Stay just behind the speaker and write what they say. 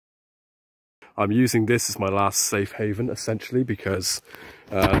I'm using this as my last safe haven, essentially, because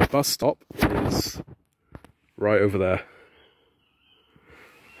the bus stop is right over there.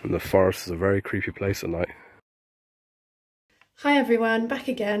 And the forest is a very creepy place at night. Hi everyone, back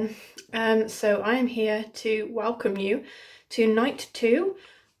again. So I am here to welcome you to night 2,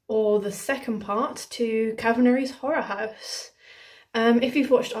 or the second part to AdvenTury's horror house. If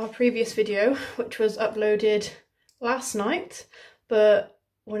you've watched our previous video, which was uploaded last night, but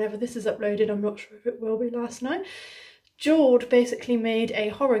whenever this is uploaded, I'm not sure if it will be last night, George basically made a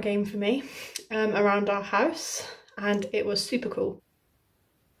horror game for me around our house, and it was super cool.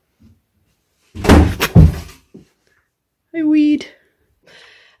 Hi weed.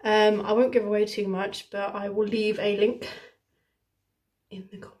 I won't give away too much, but I will leave a link in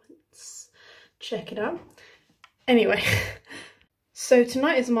the comments. Check it out. Anyway, so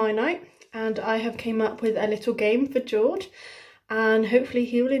tonight is my night, and I have came up with a little game for George, and hopefully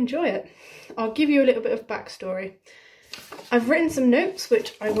he will enjoy it. I'll give you a little bit of backstory. I've written some notes,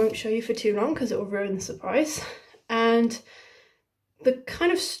 which I won't show you for too long because it will ruin the surprise. And the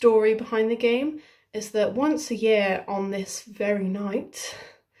kind of story behind the game is that once a year on this very night,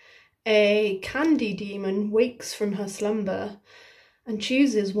 a candy demon wakes from her slumber and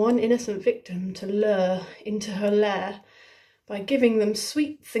chooses one innocent victim to lure into her lair by giving them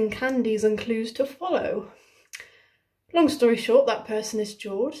sweets and candies and clues to follow. Long story short, that person is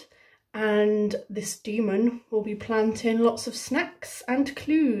George, and this demon will be planting lots of snacks and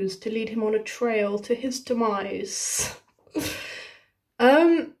clues to lead him on a trail to his demise.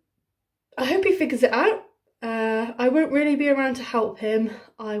 I hope he figures it out. I won't really be around to help him.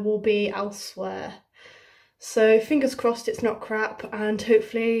 I will be elsewhere. So fingers crossed it's not crap, and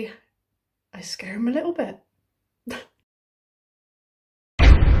hopefully I scare him a little bit.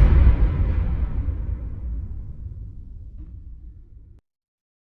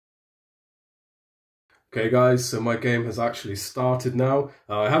 Okay guys, so my game has actually started now.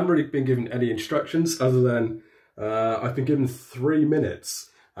 I haven't really been given any instructions other than I've been given 3 minutes.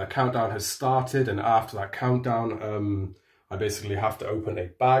 A countdown has started, and after that countdown I basically have to open a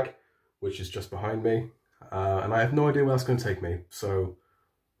bag, which is just behind me, and I have no idea where that's going to take me. So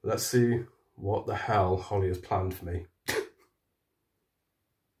let's see what the hell Hollie has planned for me.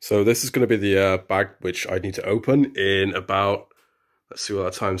 So this is going to be the bag which I need to open in about, let's see what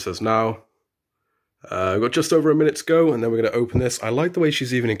that time says now. We've got just over a minute to go, and then we're going to open this. I like the way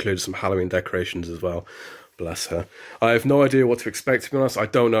she's even included some Halloween decorations as well. Bless her. I have no idea what to expect, to be honest. I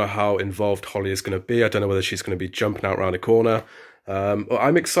don't know how involved Hollie is going to be. I don't know whether she's going to be jumping out around a corner.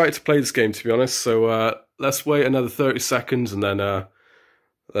 I'm excited to play this game, to be honest. So let's wait another 30 seconds, and then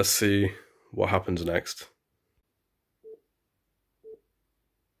let's see what happens next.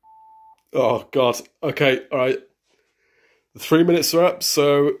 Oh, God. Okay, all right. The 3 minutes are up,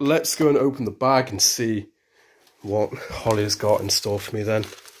 so let's go and open the bag and see what Hollie's got in store for me then.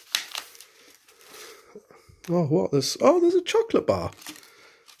 Oh, what? There's a chocolate bar.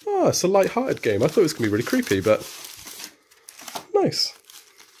 Oh, it's a light-hearted game. I thought it was going to be really creepy, but nice.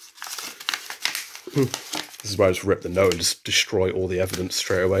 This is where I just rip the note and just destroy all the evidence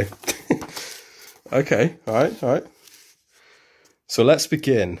straight away. Okay, all right. So let's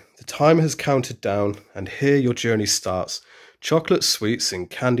begin. The timer has counted down, and here your journey starts. Chocolate, sweets, and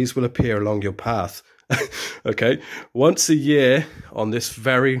candies will appear along your path. Okay, once a year on this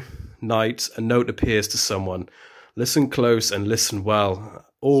very night, a note appears to someone. Listen close and listen well.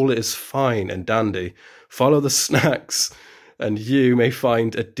 All is fine and dandy. Follow the snacks, and you may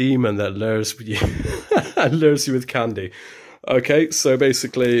find a demon that lures you and lures you with candy. Okay, so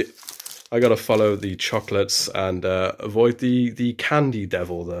basically, I gotta follow the chocolates and avoid the candy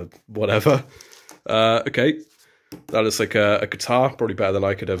devil, the whatever. Okay. That looks like a guitar, probably better than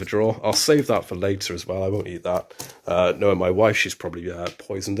I could ever draw. I'll save that for later as well. I won't eat that. Knowing my wife, she's probably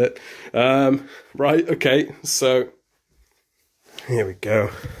poisoned it. Right, okay, so here we go.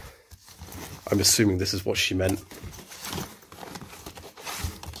 I'm assuming this is what she meant.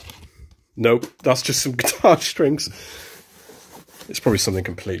 Nope, that's just some guitar strings. It's probably something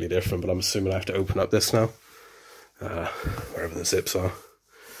completely different, but I'm assuming I have to open up this now. Wherever the zips are.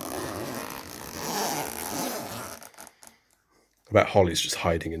 I bet Hollie's just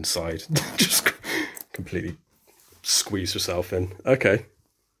hiding inside. Just completely squeezed herself in. Okay.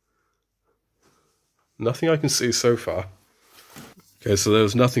 Nothing I can see so far. Okay, so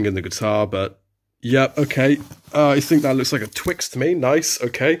there's nothing in the guitar, but... Yep, okay. I think that looks like a Twix to me. Nice,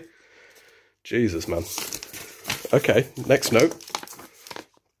 okay. Jesus, man. Okay, next note.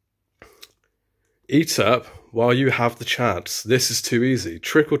 Eat up while you have the chance. This is too easy.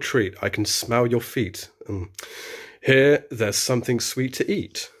 Trick or treat. I can smell your feet. Here, there's something sweet to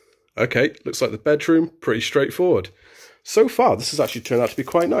eat. Okay, looks like the bedroom, pretty straightforward. So far, this has actually turned out to be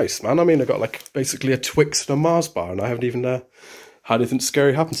quite nice, man. I mean, I got like basically a Twix and a Mars bar, and I haven't even had anything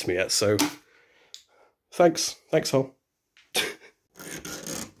scary happen to me yet, so thanks, Hol.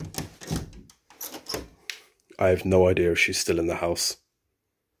 I have no idea if she's still in the house.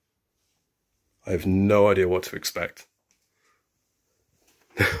 I have no idea what to expect.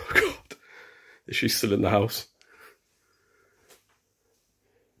 Oh God, is she still in the house?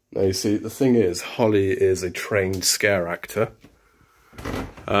 Now you see, the thing is, Hollie is a trained scare actor.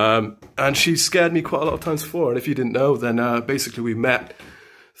 And she's scared me quite a lot of times before, and if you didn't know, then basically we met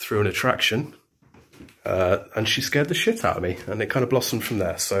through an attraction, and she scared the shit out of me, and it kind of blossomed from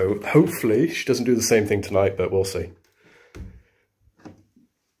there. So hopefully she doesn't do the same thing tonight, but we'll see.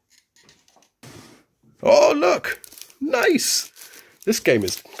 Oh look! Nice! This game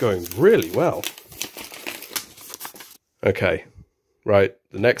is going really well. Okay, right,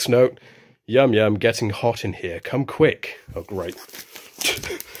 the next note. Yum yum, getting hot in here. Come quick. Oh great.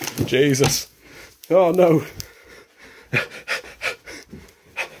 Jesus. Oh no.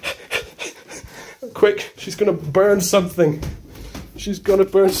 Quick, she's gonna burn something. She's gonna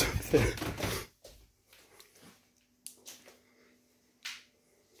burn something.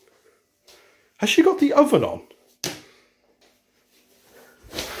 Has she got the oven on?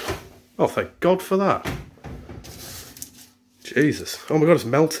 Oh, thank God for that. Jesus. Oh my God, it's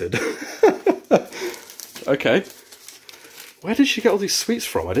melted. Okay. Where did she get all these sweets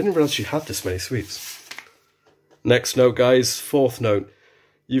from? I didn't realise she had this many sweets. Next note, guys. Fourth note.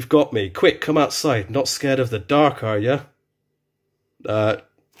 You've got me. Quick, come outside. Not scared of the dark, are you?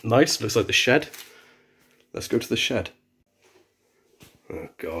 Nice. Looks like the shed. Let's go to the shed. Oh,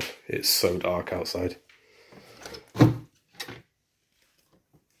 God. It's so dark outside.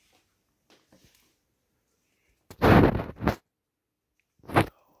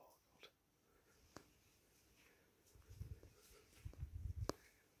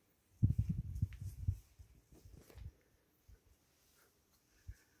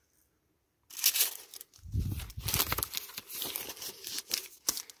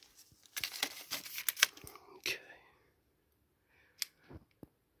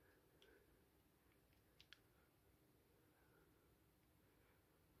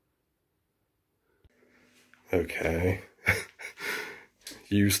 Okay.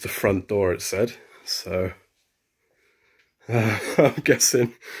 Use the front door, it said. So I'm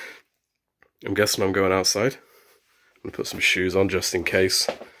guessing I'm going outside. I'm gonna put some shoes on just in case.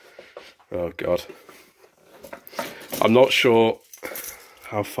 Oh God. I'm not sure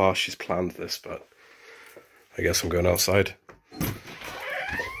how far she's planned this, but I guess I'm going outside.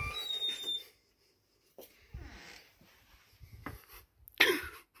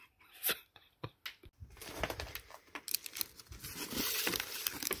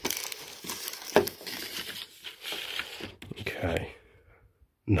 Okay.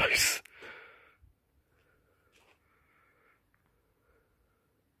 Nice.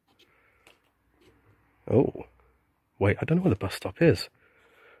 Oh. Wait, I don't know where the bus stop is.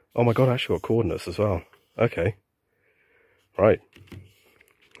 Oh my God, I actually got coordinates as well. Okay. Right.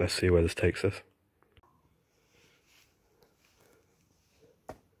 Let's see where this takes us.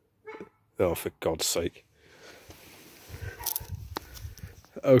 Oh, for God's sake.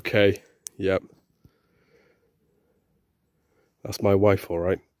 Okay. Yep. That's my wife, all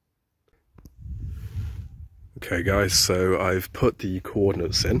right. Okay, guys, so I've put the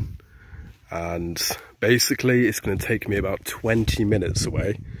coordinates in, and basically it's going to take me about 20 minutes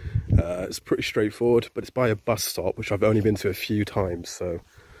away. It's pretty straightforward, but it's by a bus stop, which I've only been to a few times, so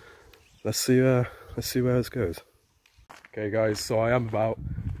let's see where this goes. Okay, guys, so I am about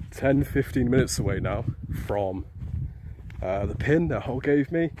 10-15 minutes away now from the pin that Hol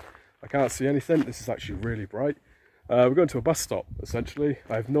gave me. I can't see anything. This is actually really bright. We're going to a bus stop, essentially.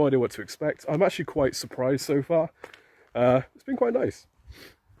 I have no idea what to expect. I'm actually quite surprised so far. It's been quite nice.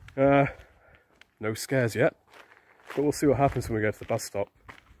 No scares yet, but we'll see what happens when we get to the bus stop.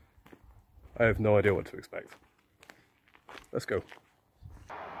 I have no idea what to expect. Let's go.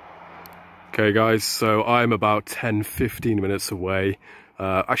 Okay, guys, so I'm about 10-15 minutes away.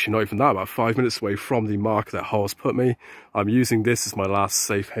 Actually, not even that, about 5 minutes away from the mark that Hol's put me. I'm using this as my last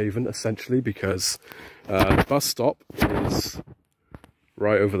safe haven, essentially, because the bus stop is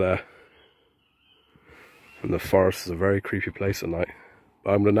right over there. And the forest is a very creepy place at night.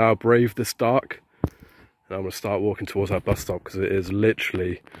 But I'm going to now brave this dark, and I'm going to start walking towards that bus stop, because it is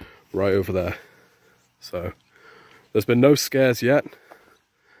literally right over there. So, there's been no scares yet.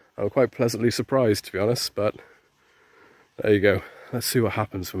 I'm quite pleasantly surprised, to be honest, but there you go. Let's see what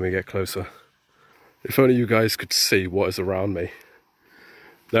happens when we get closer. If only you guys could see what is around me.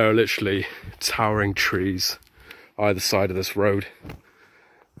 There are literally towering trees either side of this road.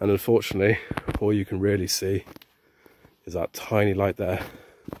 And unfortunately, all you can really see is that tiny light there,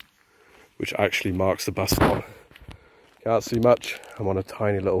 which actually marks the bus stop. Can't see much. I'm on a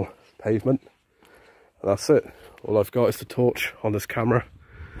tiny little pavement. And that's it. All I've got is the torch on this camera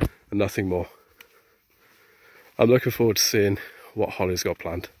and nothing more. I'm looking forward to seeing what Hollie's got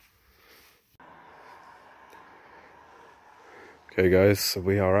planned. Okay guys, so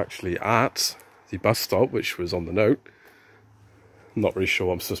we are actually at the bus stop, which was on the note. I'm not really sure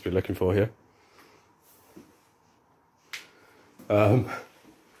what I'm supposed to be looking for here. I'm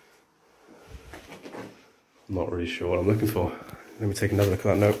not really sure what I'm looking for. Let me take another look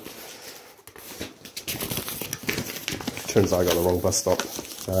at that note. Turns out I got the wrong bus stop.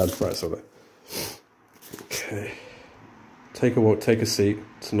 Right, so okay. Take a walk, take a seat.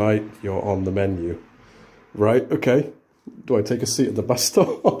 Tonight you're on the menu. Right, okay. Do I take a seat at the bus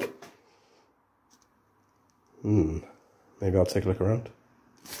stop? Maybe I'll take a look around.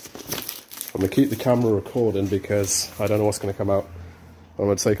 I'm going to keep the camera recording because I don't know what's going to come out. I'm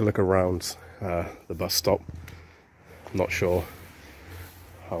going to take a look around the bus stop. I'm not sure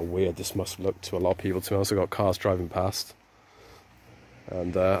how weird this must look to a lot of people. To be honest, I've got cars driving past.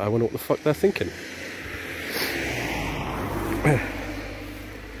 And I wonder what the fuck they're thinking. I'm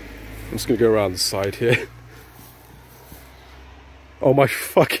just going to go around the side here. Oh my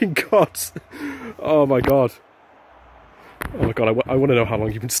fucking god! Oh my god! Oh my god, I want to know how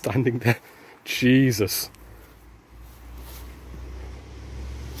long you've been standing there. Jesus.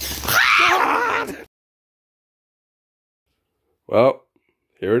 Well,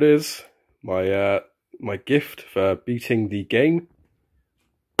 here it is. My gift for beating the game.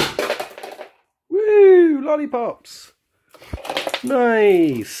 Woo! Lollipops!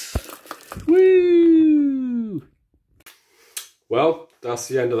 Nice! Woo! Well, that's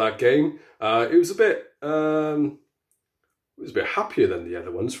the end of that game. It was a bit happier than the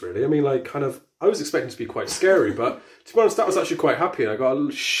other ones, really. I mean, like, kind of, I was expecting it to be quite scary, but to be honest, that was actually quite happy, and I got a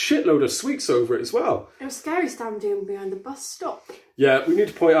shitload of sweets over it as well. It was scary standing behind the bus stop. Yeah, we need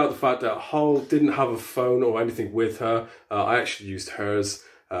to point out the fact that Hollie didn't have a phone or anything with her. I actually used hers,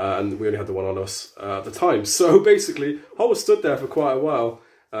 and we only had the one on us at the time. So basically, Hollie stood there for quite a while,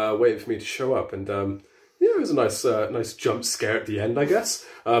 waiting for me to show up, and yeah, it was a nice jump scare at the end, I guess.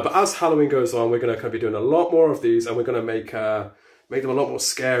 But as Halloween goes on, we're going to kind of be doing a lot more of these, and we're going to make them a lot more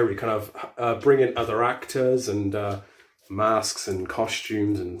scary, kind of bring in other actors and masks and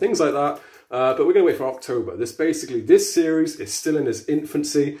costumes and things like that. But we're going to wait for October. This series is still in its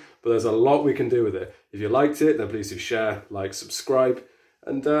infancy, but there's a lot we can do with it. If you liked it, then please do share, like, subscribe,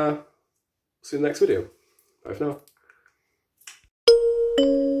 and see you in the next video. Bye for now.